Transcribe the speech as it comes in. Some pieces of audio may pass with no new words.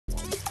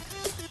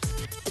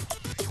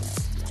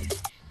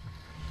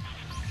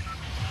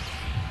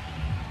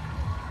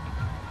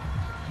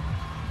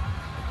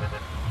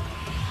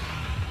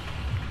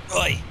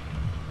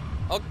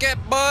Okay,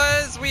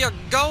 boys, we are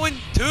going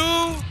to...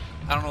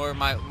 I don't know where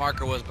my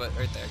marker was, but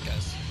right there,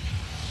 guys.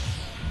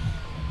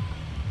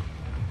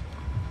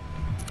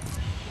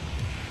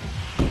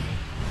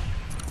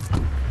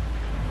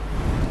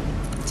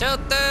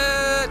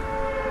 Tilted!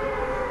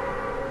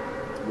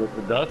 With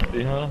the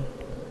dusty, huh?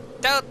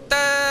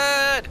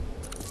 Tilted!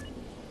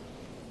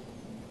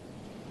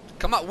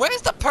 Come on,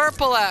 where's the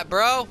purple at,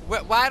 bro?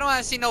 Why don't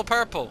I see no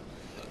purple?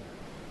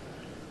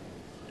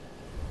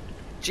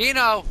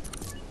 Gino!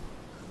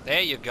 There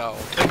you go.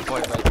 Good boy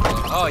right there.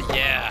 Oh,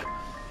 yeah.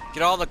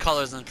 Get all the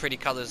colors and pretty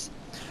colors.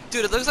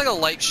 Dude, it looks like a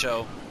light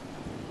show.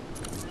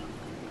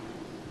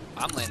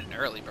 I'm landing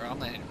early, bro. I'm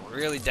landing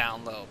really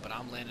down low, but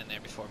I'm landing there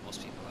before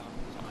most people are.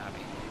 So I'm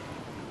happy.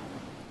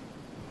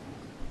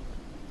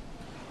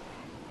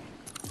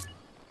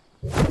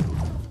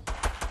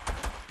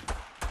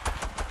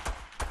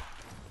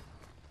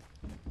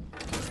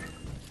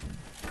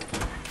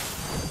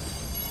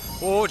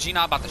 Oh,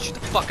 Gina, I'm about to shoot the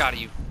fuck out of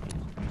you.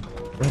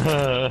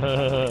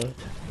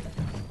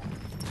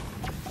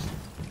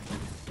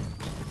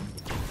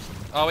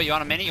 Oh, wait, you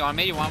want a mini? You want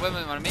me? You want a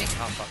mini?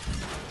 Oh, fuck.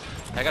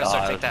 I gotta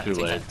start. Take that. Take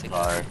that. Take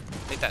that.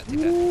 Take that. Take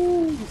that.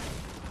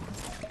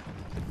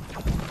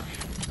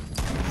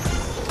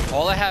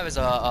 All I have is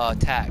a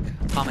tag.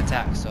 Common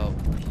tag, so.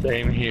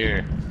 Same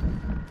here.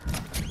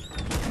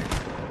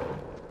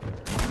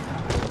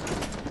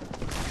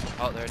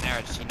 Oh, they're near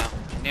us, Gino.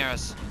 Near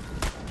us.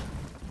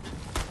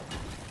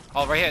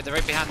 Oh, right here. They're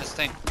right behind this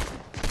thing.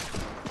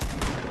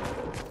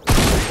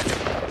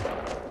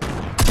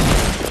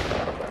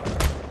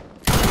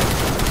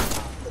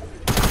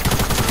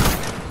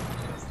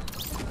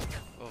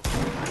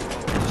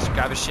 Just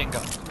grab a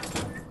shingo.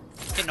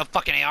 Get no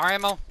fucking AR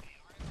ammo.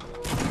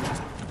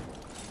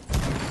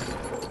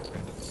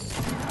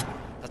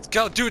 Let's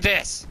go do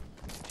this.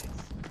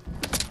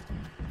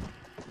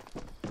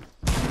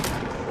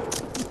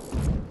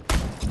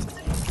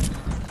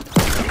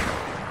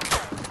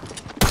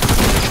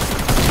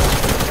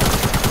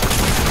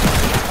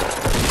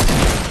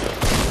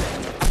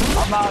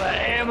 I'm out of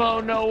ammo,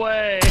 no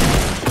way.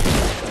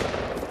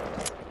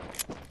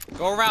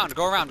 Go around,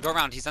 go around, go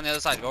around. He's on the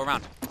other side. Go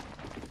around.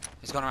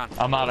 He's going around.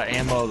 I'm out of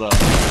ammo though.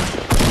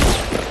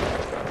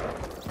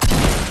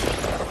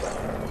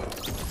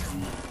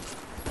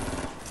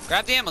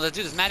 Grab the ammo. Let's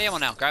do this. Mad ammo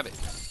now. Grab it.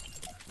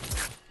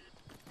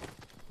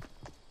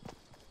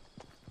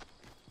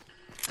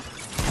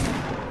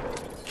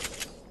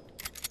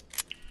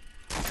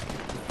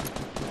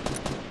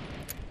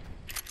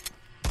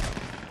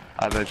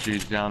 I bet you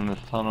he's down this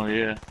tunnel,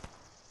 yeah.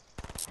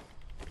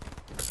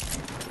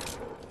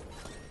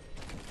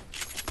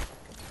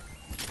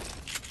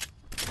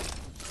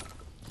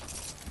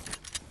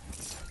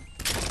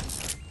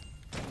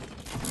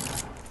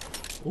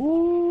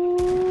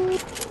 Ooh.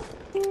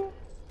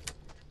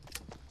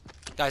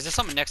 Guys, there's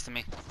someone next to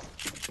me.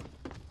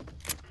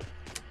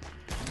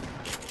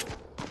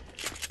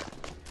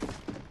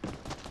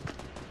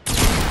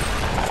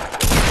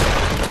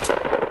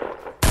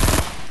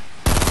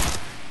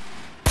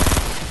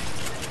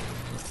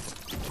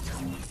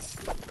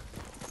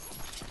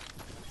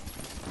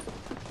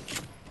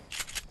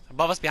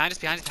 Above us, behind us,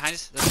 behind us, behind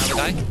us. There's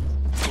another guy.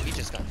 Oh, he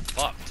just got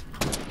fucked.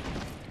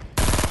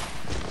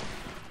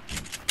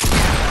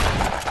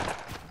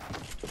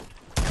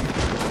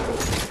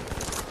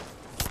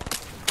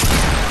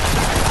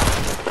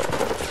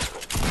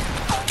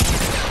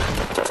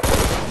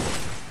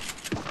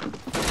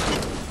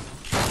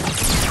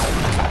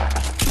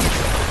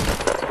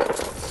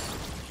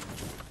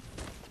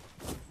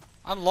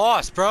 I'm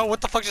lost, bro. What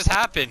the fuck just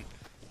happened?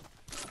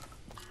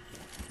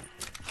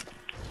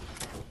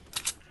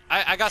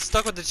 I got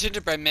stuck with the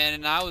gingerbread man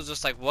and I was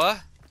just like,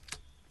 what?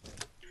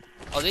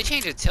 Oh, they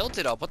changed it,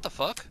 tilted up. What the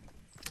fuck?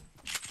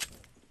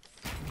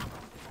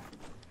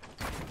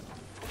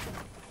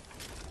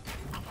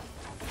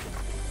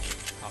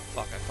 Oh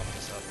fuck, I fucked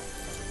this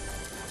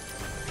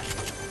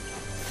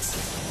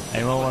up.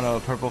 Anyone want a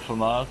purple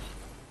from us?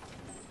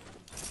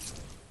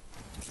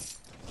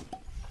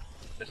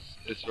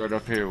 It's right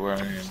up here where I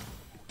am.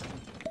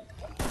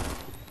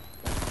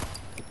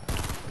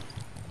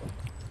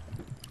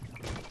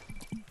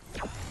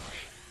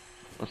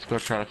 Let's go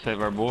try to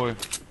save our boy.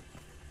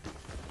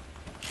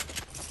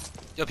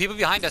 Yo, people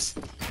behind us.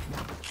 The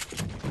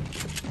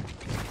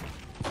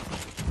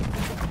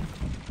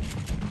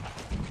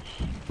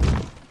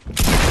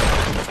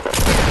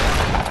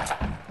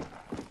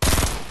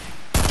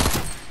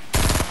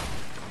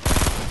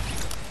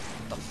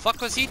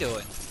fuck was he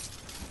doing?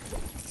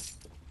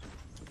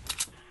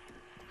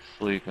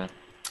 Sleeping.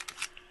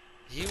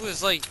 He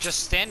was like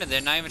just standing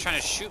there, not even trying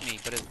to shoot me.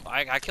 But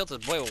I killed the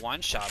boy with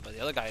one shot, but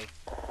the other guy,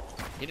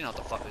 he didn't know what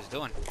the fuck he was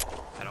doing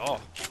at all.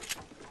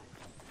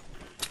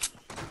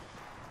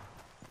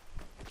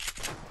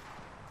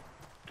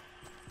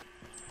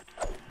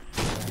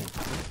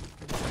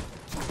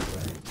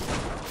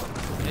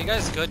 Are you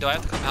guys good? Do I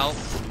have to come help?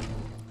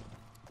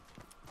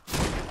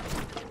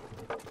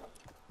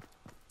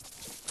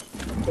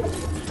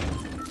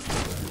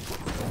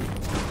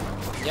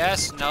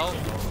 Yes, no.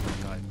 Oh my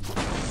god.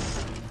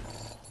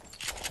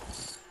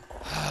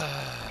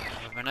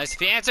 Or nice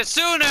if he answered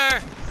sooner!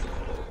 Are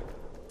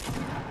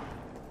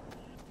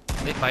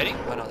they fighting?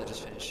 Oh no, they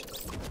just finished.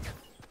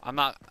 I'm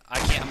not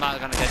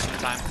gonna get you in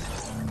time.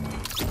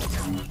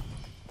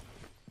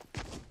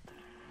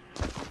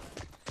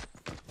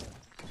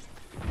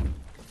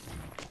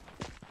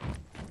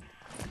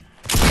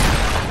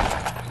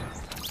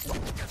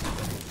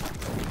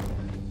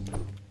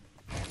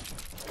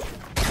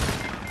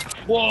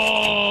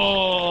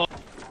 Whoa!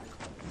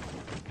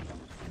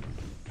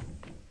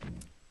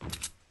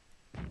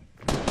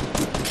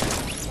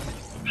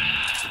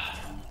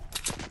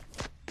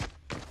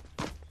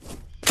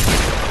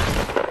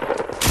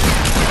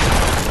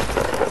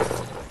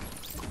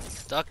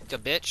 Duck the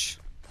bitch.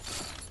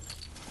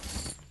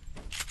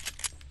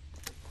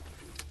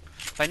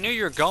 If I knew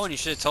you were going, you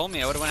should have told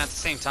me. I would have went at the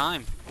same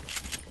time.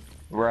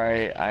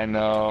 Right, I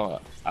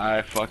know.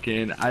 I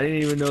didn't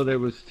even know there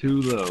was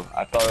two though.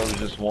 I thought it was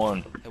just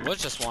one. It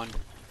was just one.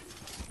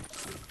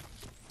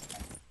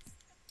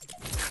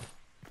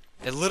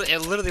 It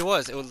literally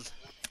was. It was.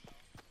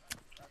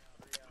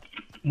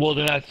 Well,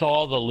 then I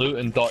saw the loot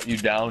and thought you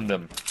downed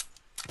him.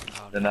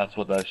 Oh, Then no. that's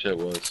what that shit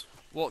was.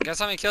 Well, guess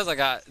how many kills I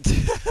got?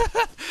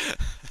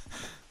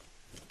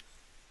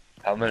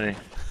 How many?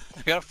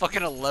 I got a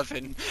fucking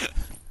 11.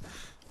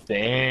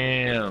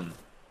 Damn.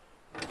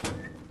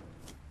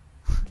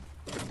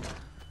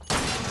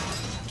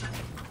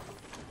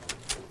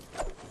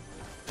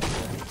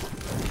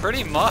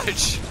 Pretty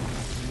much.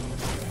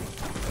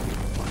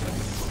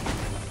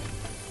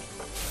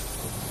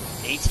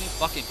 18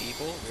 fucking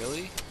people?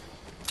 Really?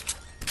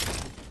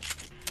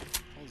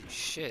 Holy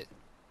shit.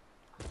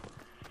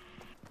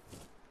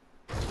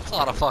 That's a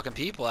lot of fucking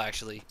people,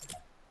 actually.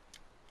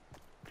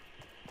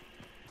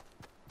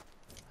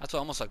 That's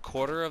almost a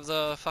quarter of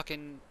the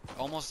fucking...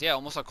 almost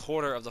a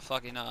quarter of the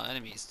fucking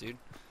enemies, dude.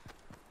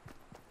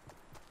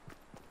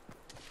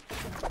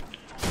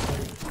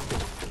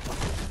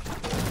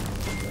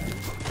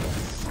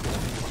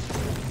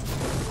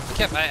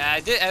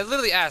 I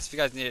literally asked if you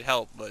guys needed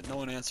help, but no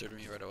one answered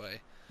me right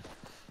away.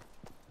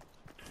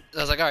 I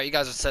was like, alright, you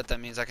guys are set, that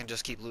means I can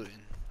just keep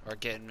looting. Or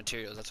getting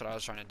materials, that's what I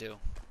was trying to do.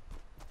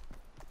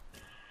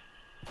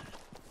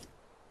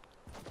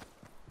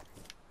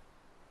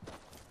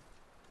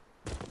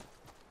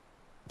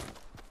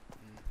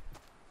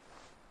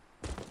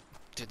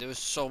 Dude, there was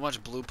so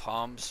much blue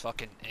palms,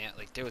 fucking ant,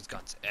 like there was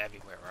guns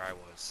everywhere where I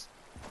was.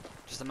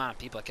 Just the amount of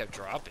people I kept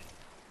dropping.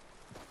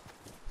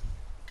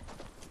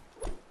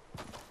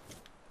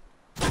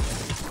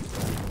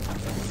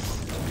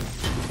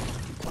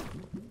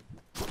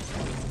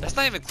 That's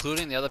not even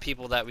including the other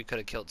people that we could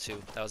have killed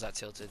too. That was at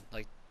Tilted.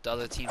 Like the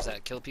other teams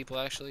that killed people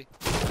actually.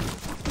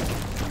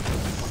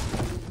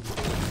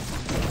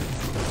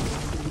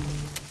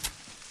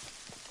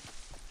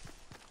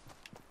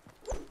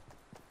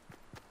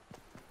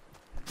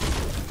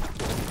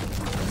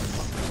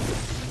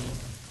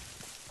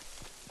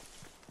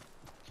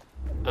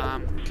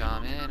 I'm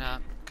coming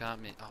up,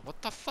 coming. Oh,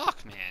 what the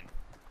fuck, man?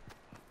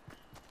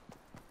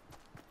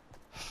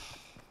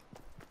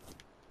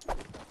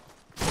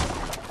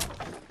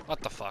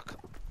 What the fuck?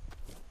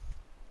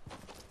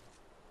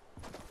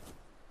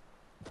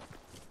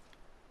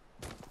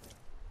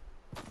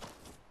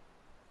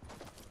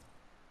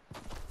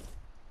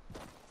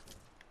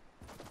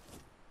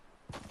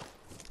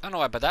 I don't know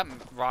why, but that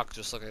rock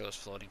just looked like it was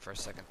floating for a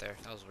second there.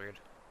 That was weird.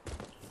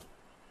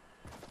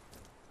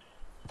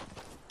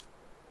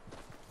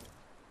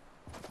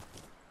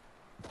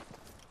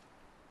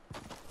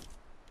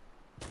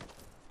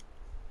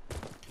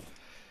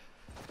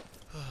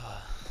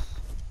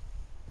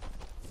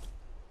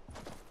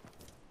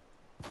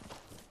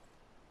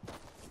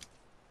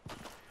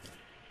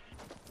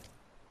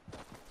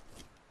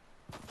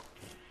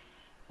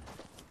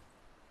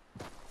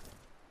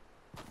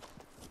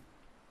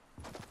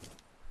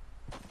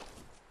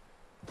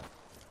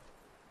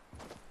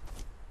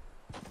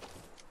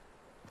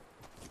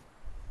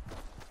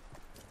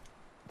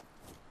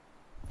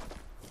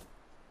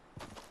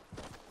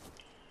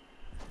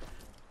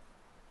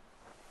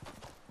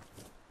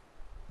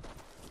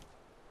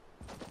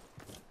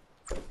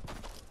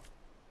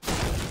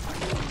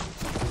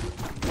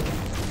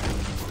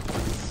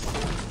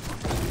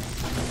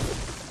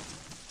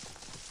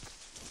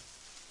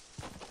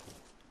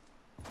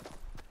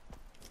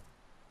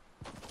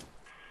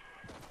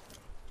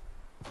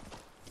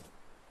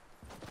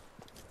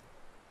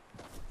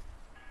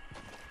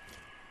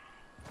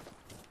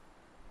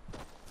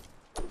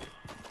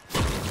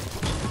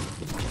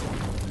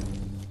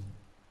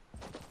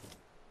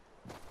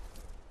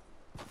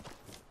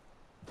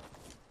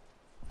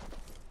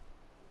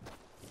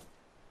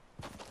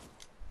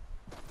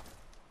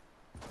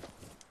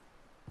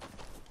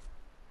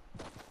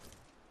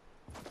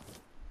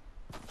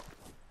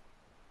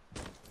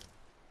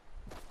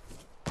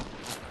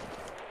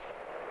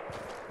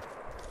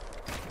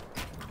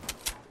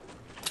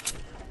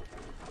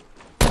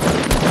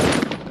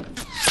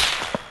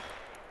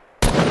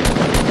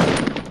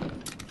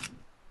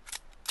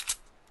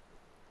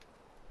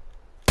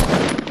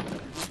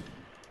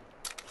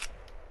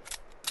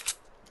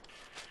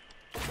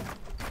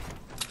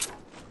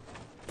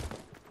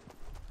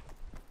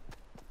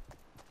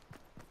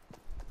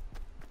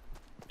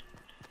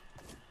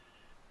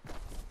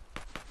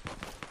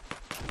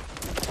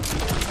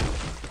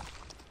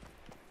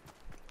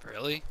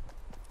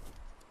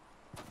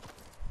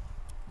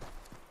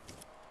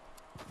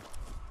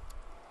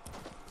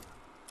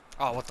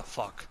 Oh, what the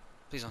fuck?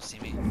 Please don't see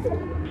me.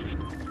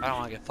 I don't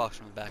want to get fucked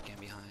from the back and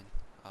behind.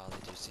 Oh, they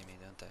do see me,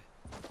 don't they?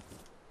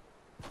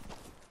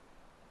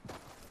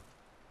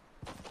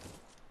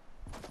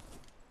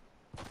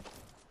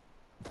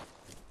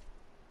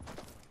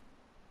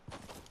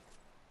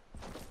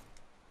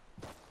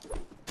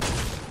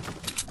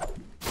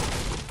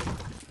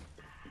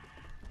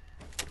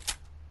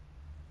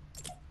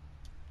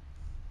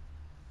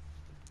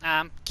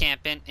 I'm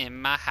camping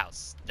in my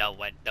house. No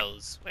one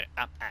knows where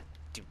I'm at.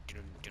 Doo, doo,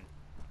 doo, doo.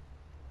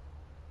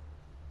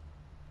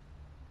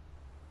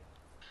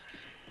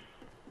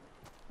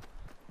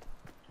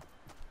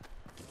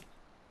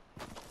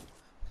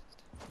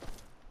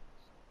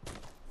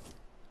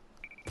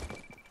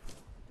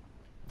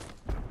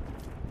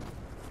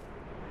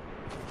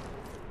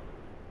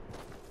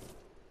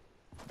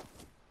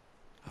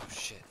 Oh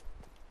shit.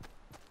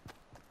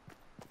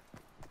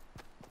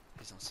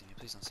 Please don't see me,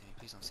 please don't see me,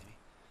 please don't see me.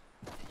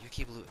 Yeah, you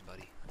keep looting,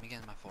 buddy. Let me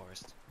get in my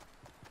forest.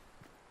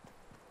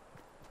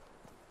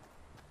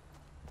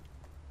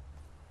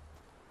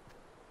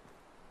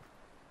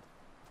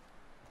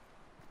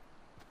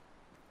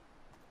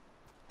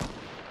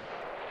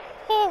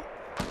 Oh!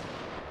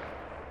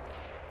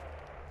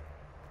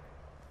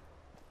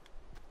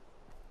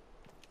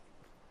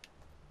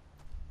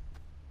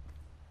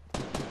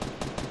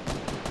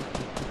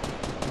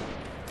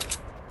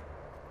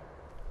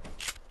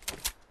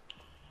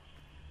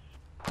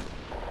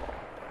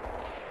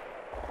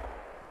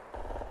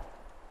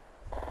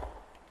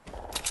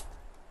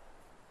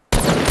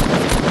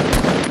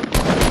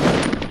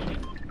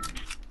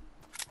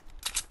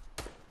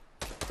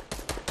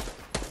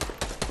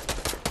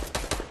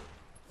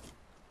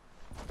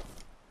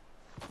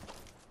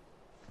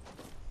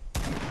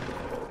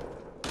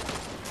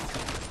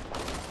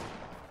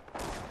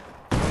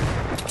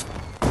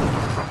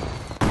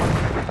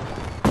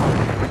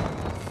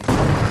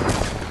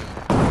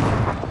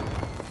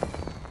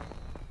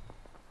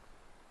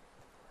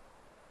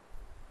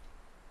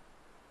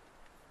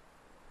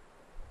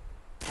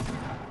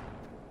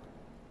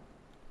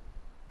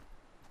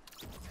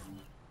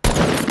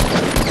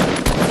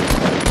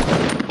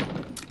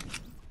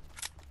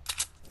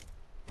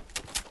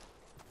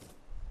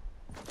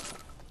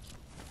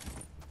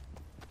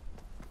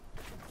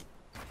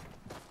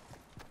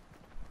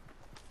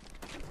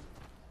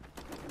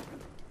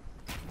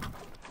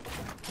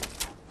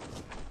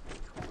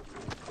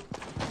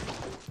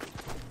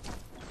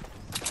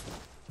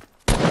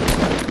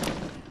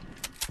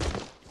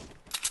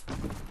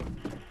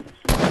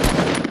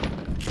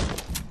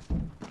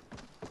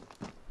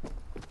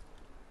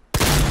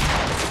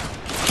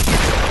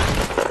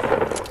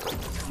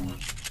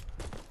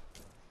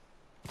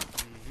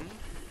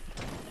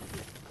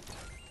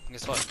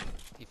 Guess what?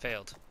 He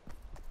failed.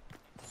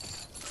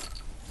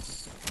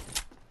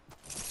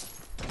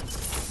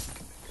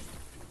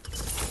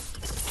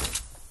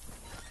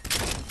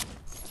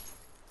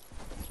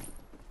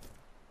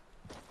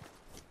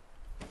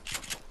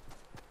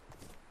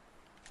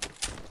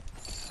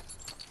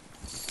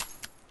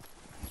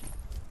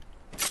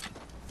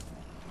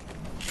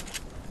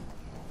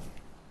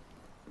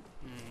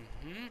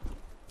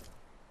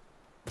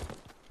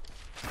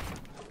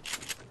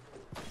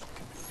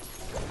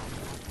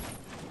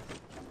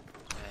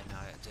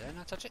 Did I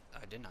not touch it?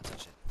 I did not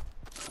touch it.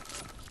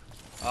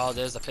 Oh,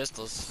 there's the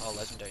pistols. All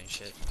legendary and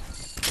shit.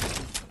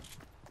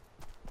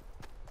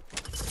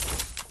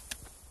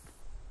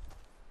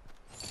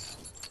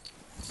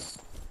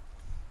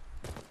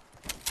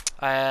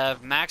 I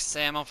have max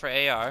ammo for AR.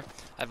 I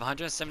have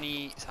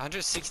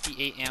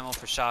 168 ammo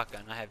for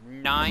shotgun. I have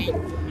 9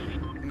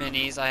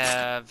 minis. I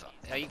have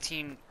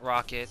 18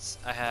 rockets.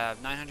 I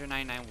have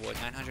 999 wood,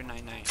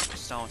 999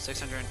 stone,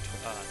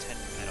 610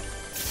 metal.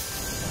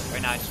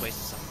 Right now I just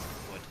wasted some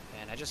wood,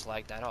 and I just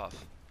lagged that off.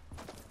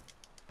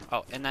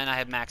 Oh, and then I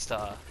have maxed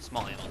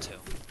small ammo too.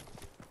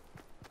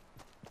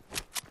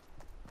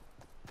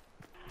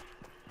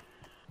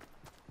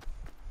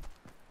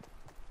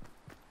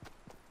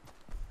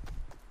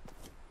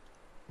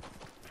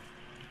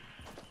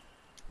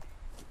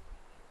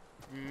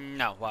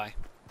 No, why?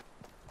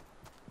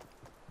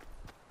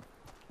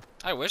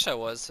 I wish I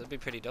was. It'd be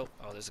pretty dope.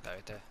 Oh, there's a guy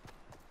right there.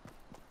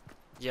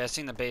 Yeah, I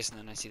seen the base, and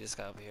then I see this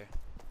guy over here.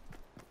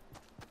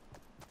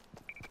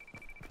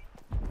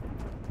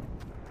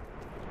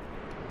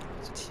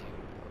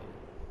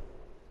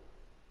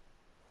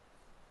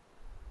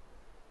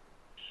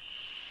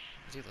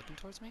 Is he looking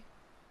towards me?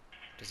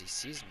 Does he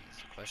sees me is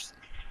the question.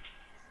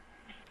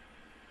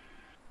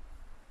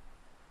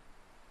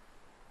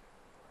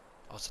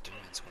 Oh, it's a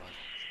 3-man squad.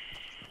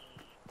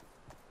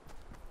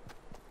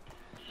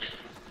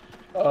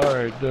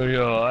 Alright, though,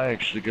 yo, I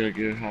actually gotta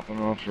get hopping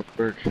off for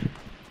work.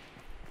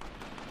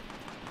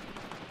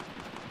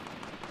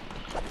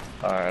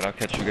 Alright, I'll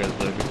catch you guys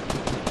later.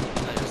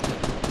 I just did.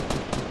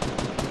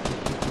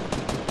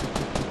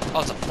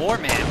 Oh, it's a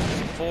 4-man.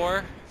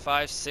 4,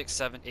 5, 6,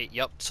 7, 8.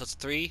 Yup, so it's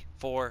 3,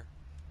 4,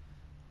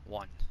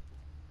 1.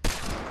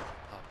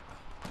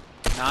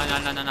 Oh, No.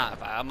 I'm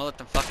gonna let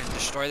them fucking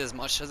destroy as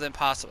much as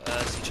impossible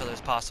as each other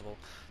as possible.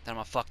 Then I'm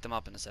gonna fuck them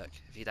up in a sec.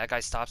 If that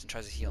guy stops and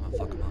tries to heal, I'm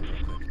gonna fuck him up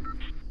real quick.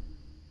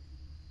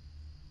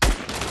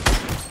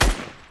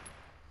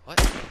 What?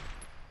 You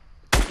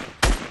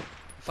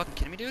fucking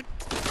kidding me, dude?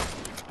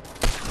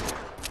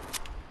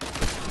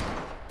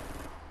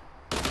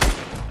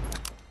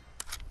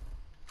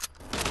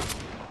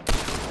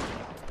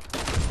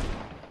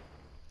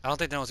 I don't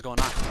think they know what's going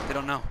on. They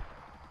don't know.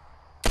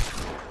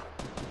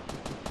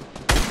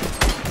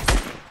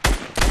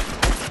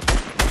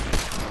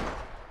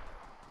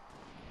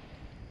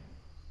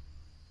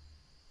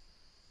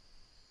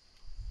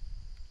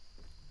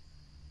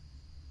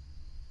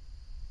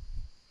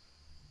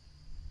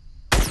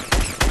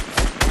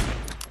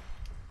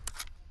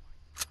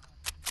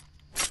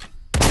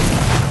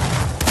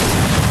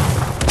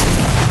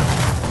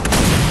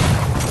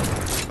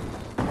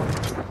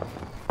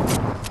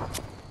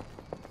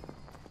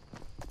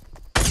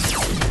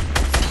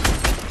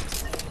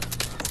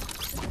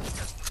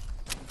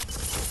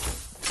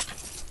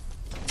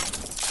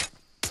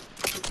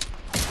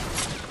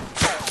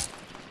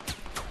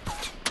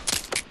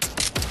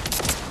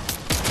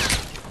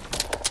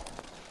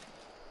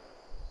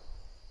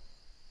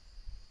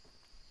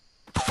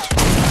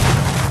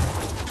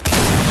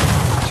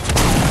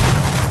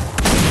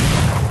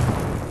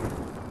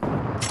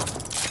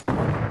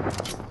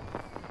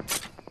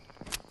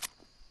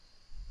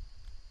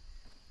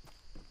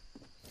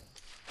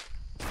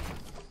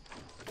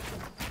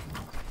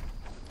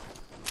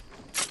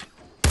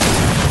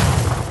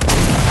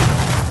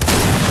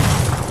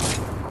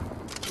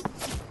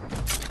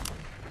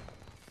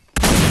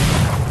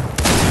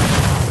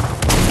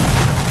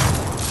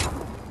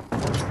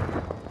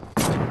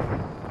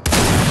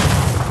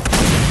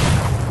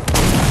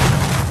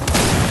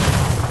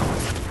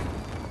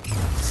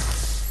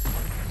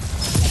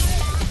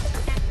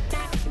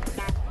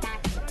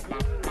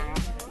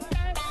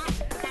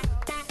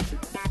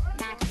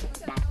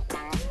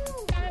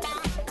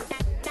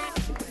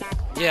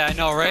 Yeah, I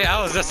know, right?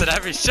 I was just at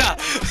every shot.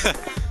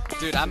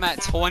 Dude, I'm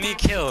at 20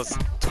 kills.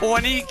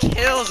 20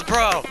 kills,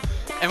 bro.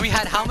 And we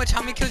had how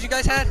many kills you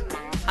guys had?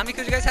 How many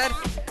kills you guys had?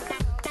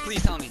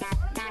 Please tell me.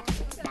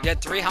 You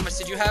had 3. How much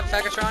did you have,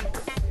 Fagatron?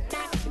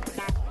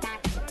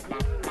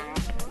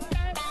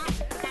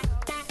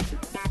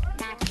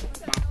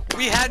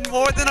 We had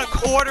more than a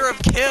quarter of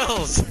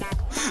kills.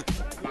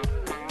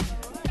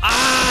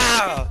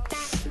 Ah!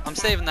 I'm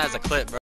saving that as a clip, bro.